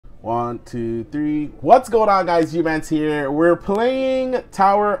One, two, three. What's going on, guys? G-Mans here. We're playing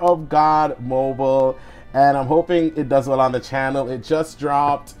Tower of God Mobile, and I'm hoping it does well on the channel. It just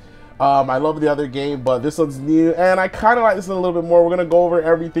dropped. I love the other game, but this one's new, and I kind of like this one a little bit more. We're going to go over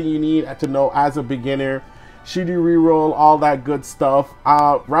everything you need to know as a beginner. Should you reroll, all that good stuff.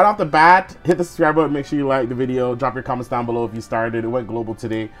 Right off the bat, hit the subscribe button. Make sure you like the video. Drop your comments down below if you started. It went global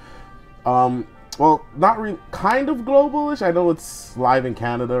today. Well, not really, kind of globalish. I know it's live in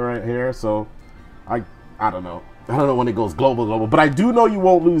Canada right here, so I don't know. I don't know when it goes global, but I do know you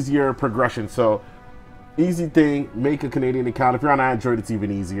won't lose your progression. So easy thing, make a Canadian account. If you're on Android, it's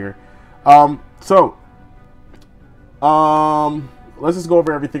even easier. Let's just go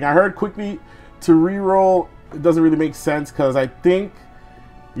over everything. I heard quickly to reroll, it doesn't really make sense because I think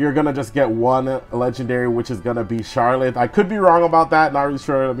you're gonna just get one legendary, which is gonna be Charlotte. I could be wrong about that, not really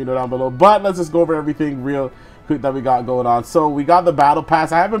sure. Let me know down below. But let's just go over everything real quick that we got going on. So we got the battle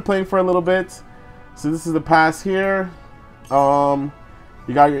pass. I have been playing for a little bit. So this is the pass here. You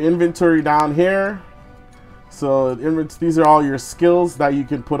got your inventory down here. So these are all your skills that you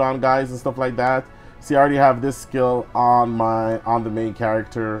can put on guys and stuff like that. See, I already have this skill on the main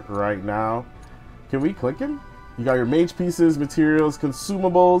character right now. Can we click him? You got your mage pieces, materials,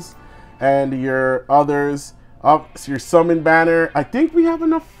 consumables, and your others. So your summon banner. I think we have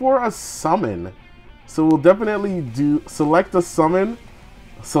enough for a summon. So we'll definitely do select a summon.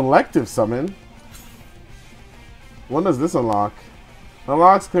 Selective summon. When does this unlock?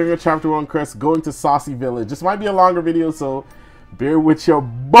 Unlocks clearing a chapter 1 quest, going to Saucy Village. This might be a longer video, so bear with your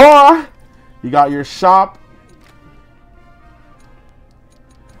boy. You got your shop.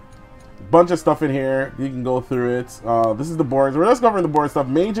 Bunch of stuff in here. You can go through it. This is the boards. We're just covering the board stuff.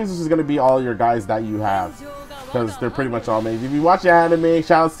 Mages is going to be all your guys that you have, because they're pretty much all mages. If you watch the anime,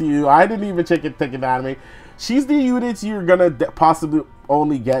 shout out to you. I didn't even check the anime. She's the units you're going to possibly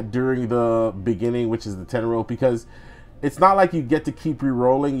only get during the beginning, which is the 10 roll, because it's not like you get to keep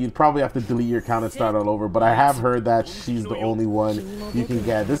re-rolling. You'd probably have to delete your account and start all over, but I have heard that she's the only one you can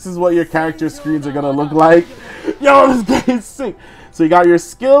get. This is what your character screens are going to look like. Yo, this game is sick. So you got your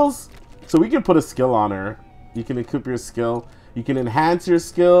skills. So we can put a skill on her. You can equip your skill. You can enhance your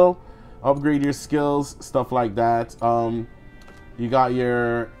skill, upgrade your skills, stuff like that. You got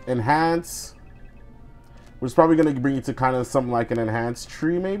your enhance, which is probably going to bring you to kind of something like an enhanced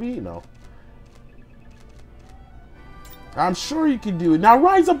tree, maybe? No. I'm sure you can do it. Now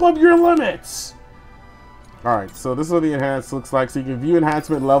rise above your limits. Alright, so this is what the enhance looks like. So you can view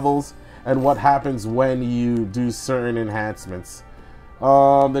enhancement levels and what happens when you do certain enhancements.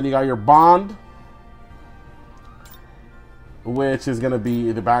 Then you got your bond, which is going to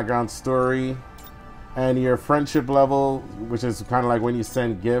be the background story, and your friendship level, which is kind of like when you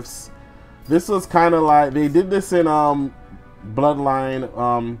send gifts. This was kind of like, they did this in Bloodline,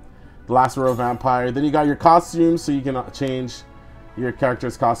 The Last Royal Vampire. Then you got your costumes, so you can change your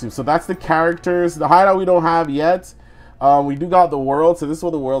character's costume. So that's the characters. The hideout we don't have yet. We do got the world, so this is what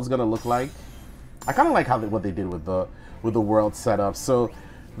the world's going to look like. I kind of like what they did with the world setup. So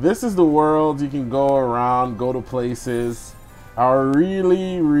this is the world. You can go around, go to places. I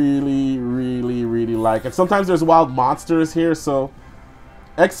really like it. Sometimes there's wild monsters here, so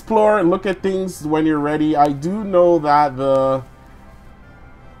explore, look at things when you're ready. I do know that the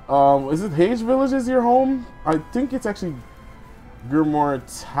is it Hage Village is your home? I think it's actually Grimoire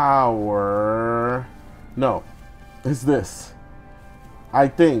Tower. No, it's this. I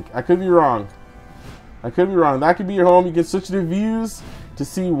think. I could be wrong. That could be your home. You can switch the views to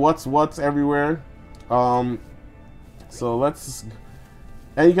see what's everywhere. So let's,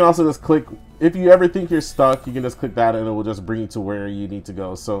 and you can also just click, if you ever think you're stuck, you can just click that and it will just bring you to where you need to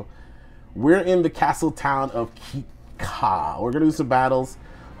go. So we're in the castle town of Kika. We're gonna do some battles.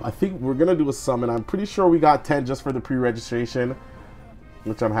 I think we're gonna do a summon. I'm pretty sure we got 10 just for the pre-registration,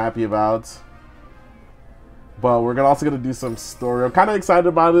 which I'm happy about. But we're also going to do some story. I'm kind of excited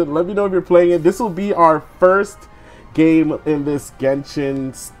about it. Let me know if you're playing it. This will be our first game in this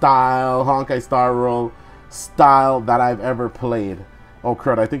Genshin style, Honkai Star Roll style that I've ever played. Oh,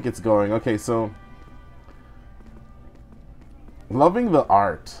 crud. I think it's going. Okay, so loving the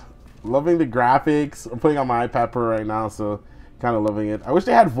art. Loving the graphics. I'm putting on my iPad Pro right now, so kind of loving it. I wish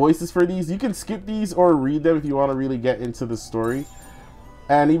they had voices for these. You can skip these or read them if you want to really get into the story.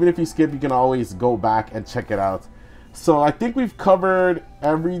 And even if you skip, you can always go back and check it out. So I think we've covered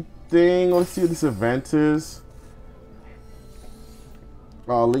everything. Let's see what this event is.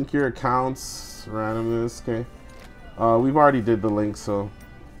 Link your accounts. Randomness. Okay. We've already did the link, so.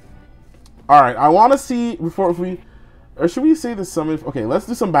 Alright, I want to see, before, if we, or should we say the summon? Okay, let's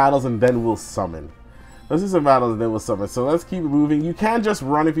do some battles and then we'll summon. Let's do some battles and then we'll summon. So let's keep moving. You can just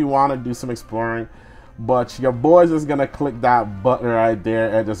run if you want to do some exploring. But your boys is going to click that button right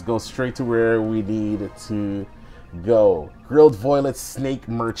there and just go straight to where we need to go. Grilled Violet Snake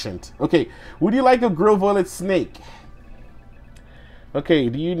Merchant. Okay, would you like a Grilled Violet Snake? Okay,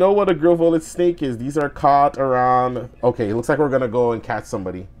 do you know what a Grilled Violet Snake is? These are caught around... Okay, it looks like we're going to go and catch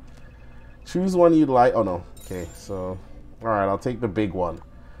somebody. Choose one you'd like. Oh, no. Okay, so... Alright, I'll take the big one.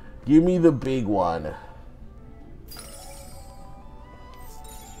 Give me the big one.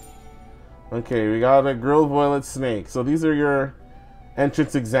 Okay, we got a Grilled Violet Snake. So these are your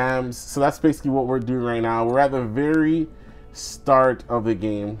entrance exams. So that's basically what we're doing right now. We're at the very start of the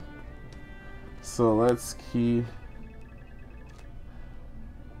game. So let's keep...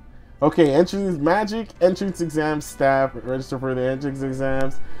 Okay, entrance magic, entrance exam staff, register for the entrance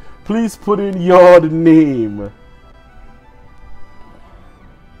exams. Please put in your name.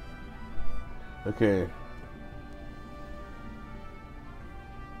 Okay.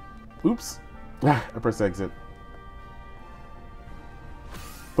 Oops. I press exit.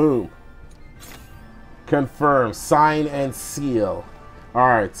 Boom. Confirm, sign and seal.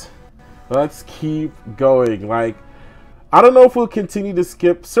 Alright. Let's keep going. Like, I don't know if we'll continue to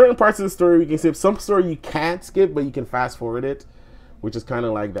skip certain parts of the story. We can skip some story you can't skip, but you can fast forward it, which is kind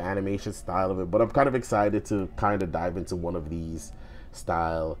of like the animation style of it. But I'm kind of excited to kind of dive into one of these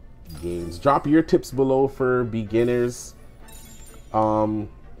style games. Drop your tips below for beginners, and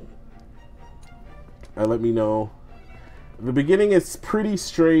let me know. The beginning is pretty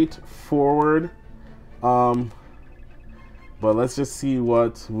straightforward, but let's just see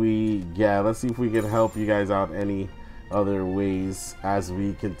what we get. Let's see if we can help you guys out any other ways as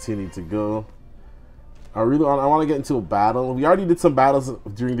we continue to go. I want to get into a battle. We already did some battles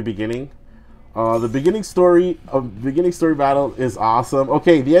during the beginning. The beginning story battle is awesome.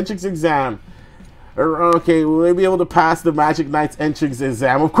 Okay, the entrance exam. Okay, will they be able to pass the Magic Knight's entrance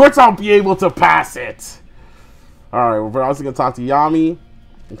exam? Of course I'll be able to pass it. Alright, we're also going to talk to Yami.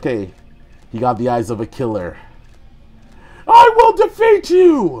 Okay, he got the eyes of a killer. I will defeat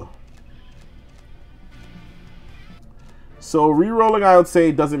you! So re-rolling, I would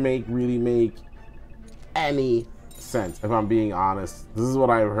say, doesn't really make any sense, if I'm being honest. This is what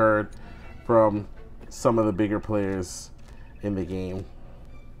I've heard from some of the bigger players in the game.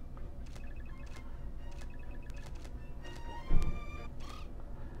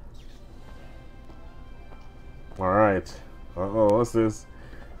 Alright. Uh-oh, what's this?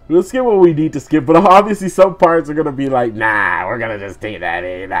 We'll skip what we need to skip, but obviously some parts are gonna be like, nah, we're gonna just take that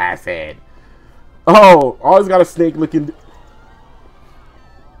in, that's it. Oh, always got a snake looking...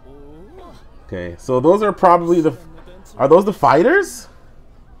 Okay, so those are probably the... Are those the fighters?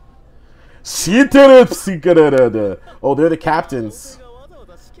 Oh, they're the captains.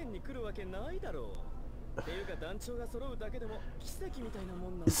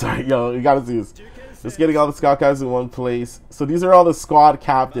 Sorry, yo, you gotta see this. Just getting all the scout captains in one place. So these are all the squad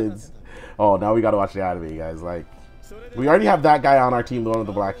captains. Oh, now we gotta watch the anime, guys. Like, we already have that guy on our team, the one with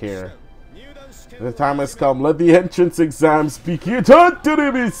the black hair. The time has come. Let the entrance exams begin.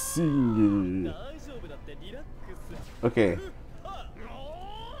 Okay.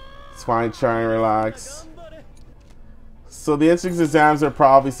 It's fine. Try and relax. So the entrance exams are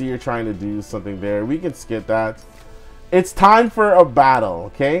probably, see, you're trying to do something there. We can skip that. It's time for a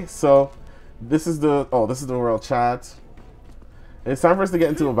battle. Okay. So this is the world chat. It's time for us to get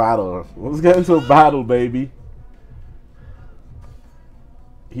into a battle. Let's get into a battle, baby.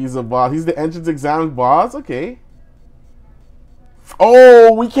 He's a boss. He's the entrance exam boss. Okay.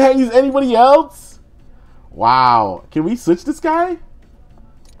 Oh, we can't use anybody else? Wow. Can we switch this guy?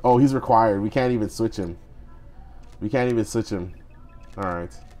 Oh, he's required. We can't even switch him. We can't even switch him.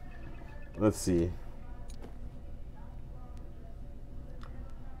 Alright. Let's see.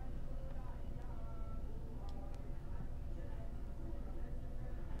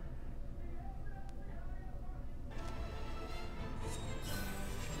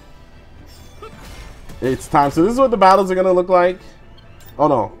 It's time. So this is what the battles are going to look like. Oh,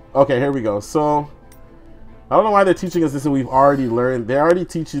 no. Okay, here we go. So, I don't know why they're teaching us this and we've already learned. They already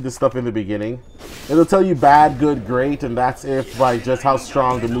teach you this stuff in the beginning. It'll tell you bad, good, great, and that's if, like, just how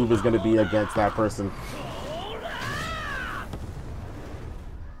strong the move is going to be against that person.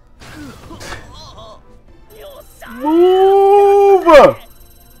 Move!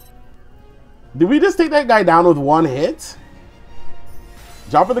 Did we just take that guy down with one hit?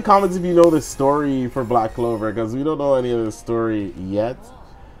 Drop in the comments if you know the story for Black Clover, because we don't know any of the story yet.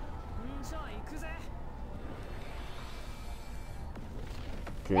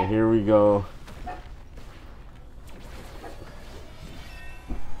 Okay, here we go.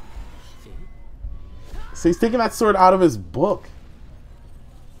 So he's taking that sword out of his book.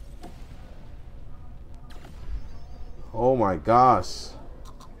 Oh my gosh.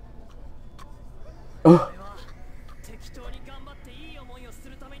 Ugh.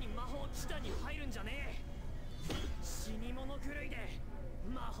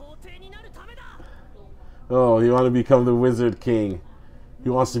 Oh, you want to become the Wizard King. He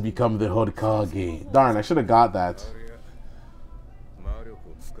wants to become the Hokage. Darn, I should have got that.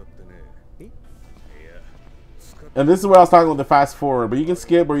 And this is where I was talking about the fast forward, but you can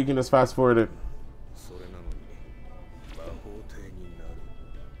skip or you can just fast forward it.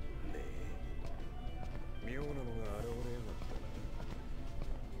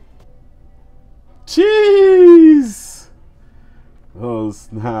 Jeez! Oh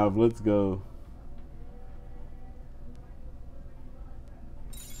snap, let's go.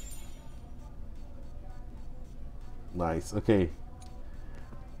 Nice, okay.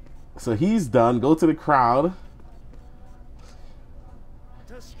 So he's done. Go to the crowd.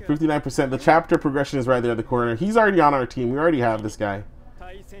 59%. The chapter progression is right there at the corner. He's already on our team. We already have this guy.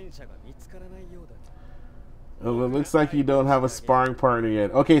 Oh, it looks like you don't have a sparring partner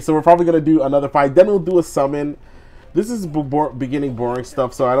yet. Okay, so we're probably going to do another fight. Then we'll do a summon. This is beginning boring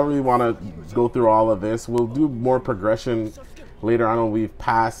stuff, so I don't really want to go through all of this. We'll do more progression later on when we've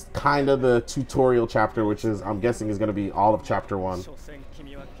passed kind of the tutorial chapter, which is, I'm guessing, is going to be all of chapter 1.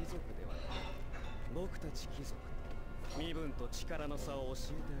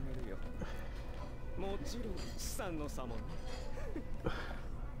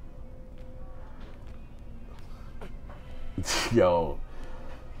 Yo.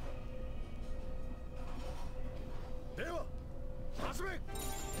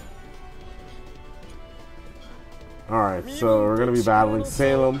 Alright, so we're gonna be battling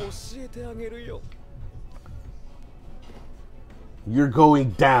Salem. You're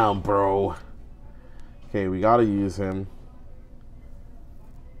going down, bro. Okay, we gotta use him.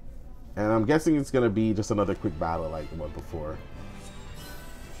 And I'm guessing it's gonna be just another quick battle like the one before.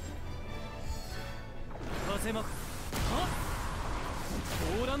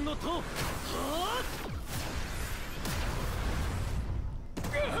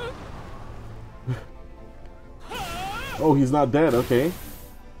 Oh, he's not dead, okay.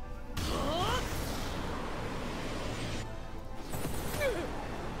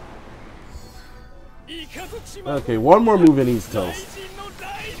 Okay, one more move and he's toast.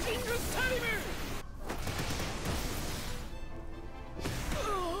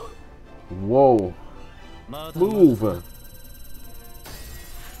 Whoa. Move.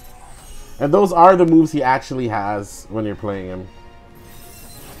 And those are the moves he actually has when you're playing him.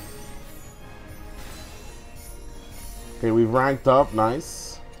 Okay, we've ranked up.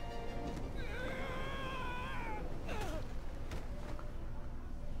 Nice.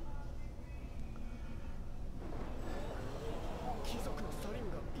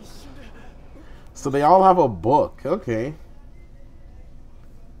 So they all have a book. Okay.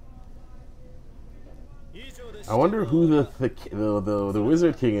 I wonder who the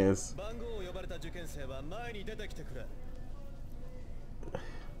Wizard King is.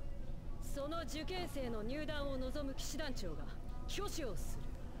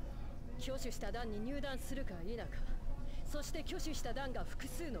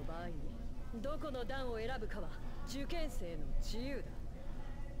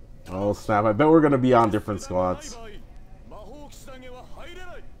 Oh snap, I bet we're gonna be on different squads.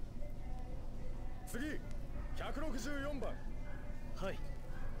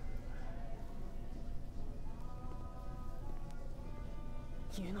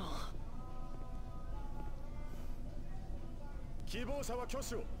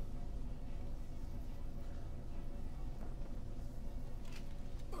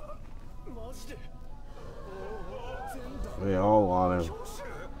 They all want him.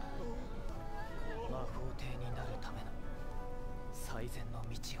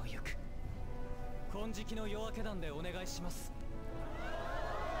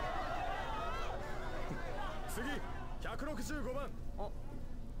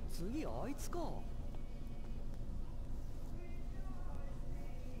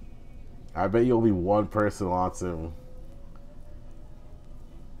 I bet you only one person wants him.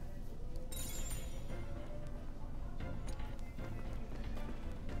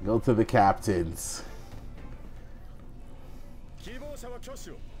 Go to the captains.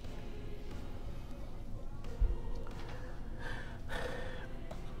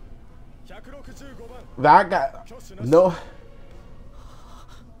 That guy,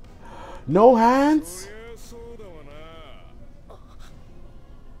 no hands.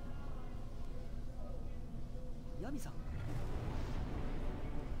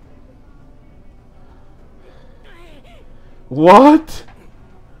 What?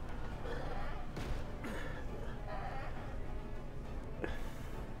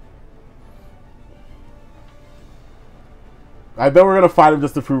 I bet we're gonna fight him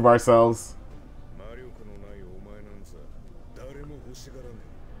just to prove ourselves.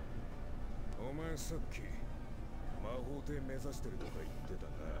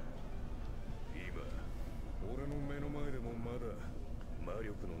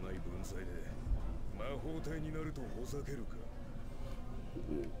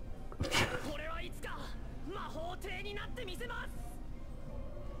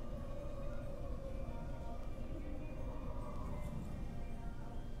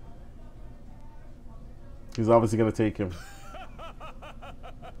 He's obviously gonna take him.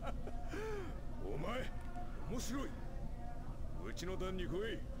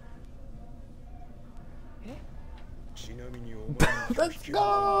 Let's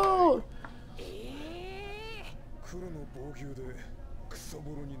go!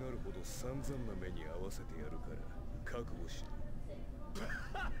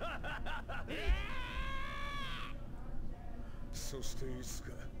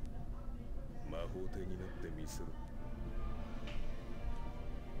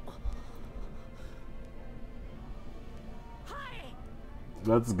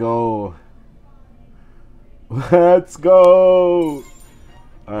 Let's go. Let's go.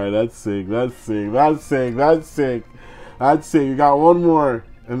 Alright, that's sick. That's sick. That's sick. That's sick. That's sick. We got one more.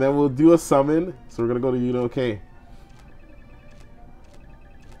 And then we'll do a summon. So we're gonna go to Uno-K.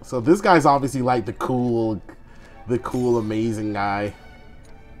 So this guy's obviously like the cool, amazing guy.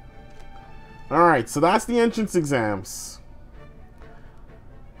 Alright, so that's the entrance exams.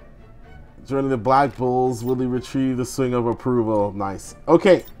 Joining the Black Bulls, will he retrieve the swing of approval? Nice.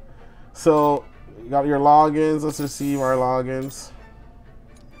 Okay, so you got your logins. Let's receive our logins.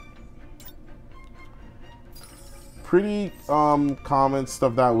 Pretty common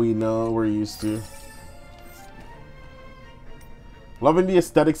stuff that we know, we're used to. Loving the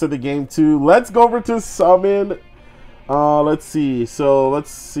aesthetics of the game too. Let's go over to summon. Let's see. So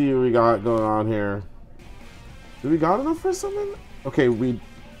let's see what we got going on here. Do we got enough for a summon? Okay,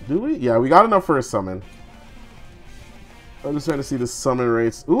 do we? Yeah, we got enough for a summon. I'm just trying to see the summon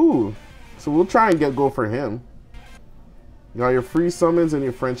rates. Ooh, so we'll try and go for him. You got your free summons and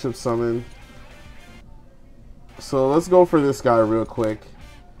your friendship summon. So let's go for this guy real quick.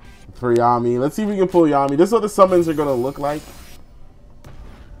 For Yami. Let's see if we can pull Yami. This is what the summons are gonna look like.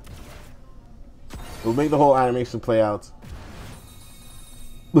 We'll make the whole animation play out.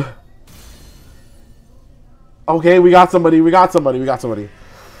 Okay, we got somebody. We got somebody. We got somebody.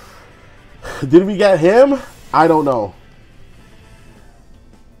 Did we get him? I don't know.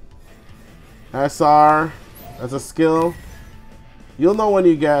 SR. That's a skill. You'll know when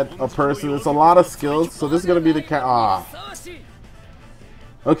you get a person. It's a lot of skills. So this is going to be the cat. Ah.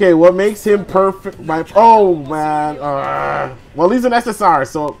 Okay, what makes him perfect? Oh, man. Well, he's an SSR.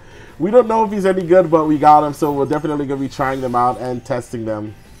 So we don't know if he's any good, but we got him. So we're definitely going to be trying them out and testing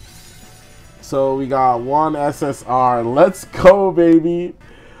them. So we got one SSR. Let's go, baby.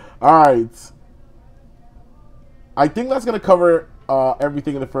 All right. I think that's going to cover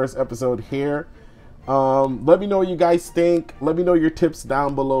everything in the first episode here. Let me know what you guys think. Let me know your tips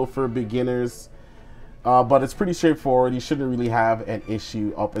down below for beginners. But it's pretty straightforward. You shouldn't really have an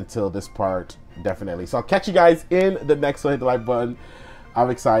issue up until this part, definitely. So I'll catch you guys in the next one. Hit the like button. I'm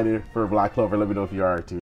excited for Black Clover. Let me know if you are too.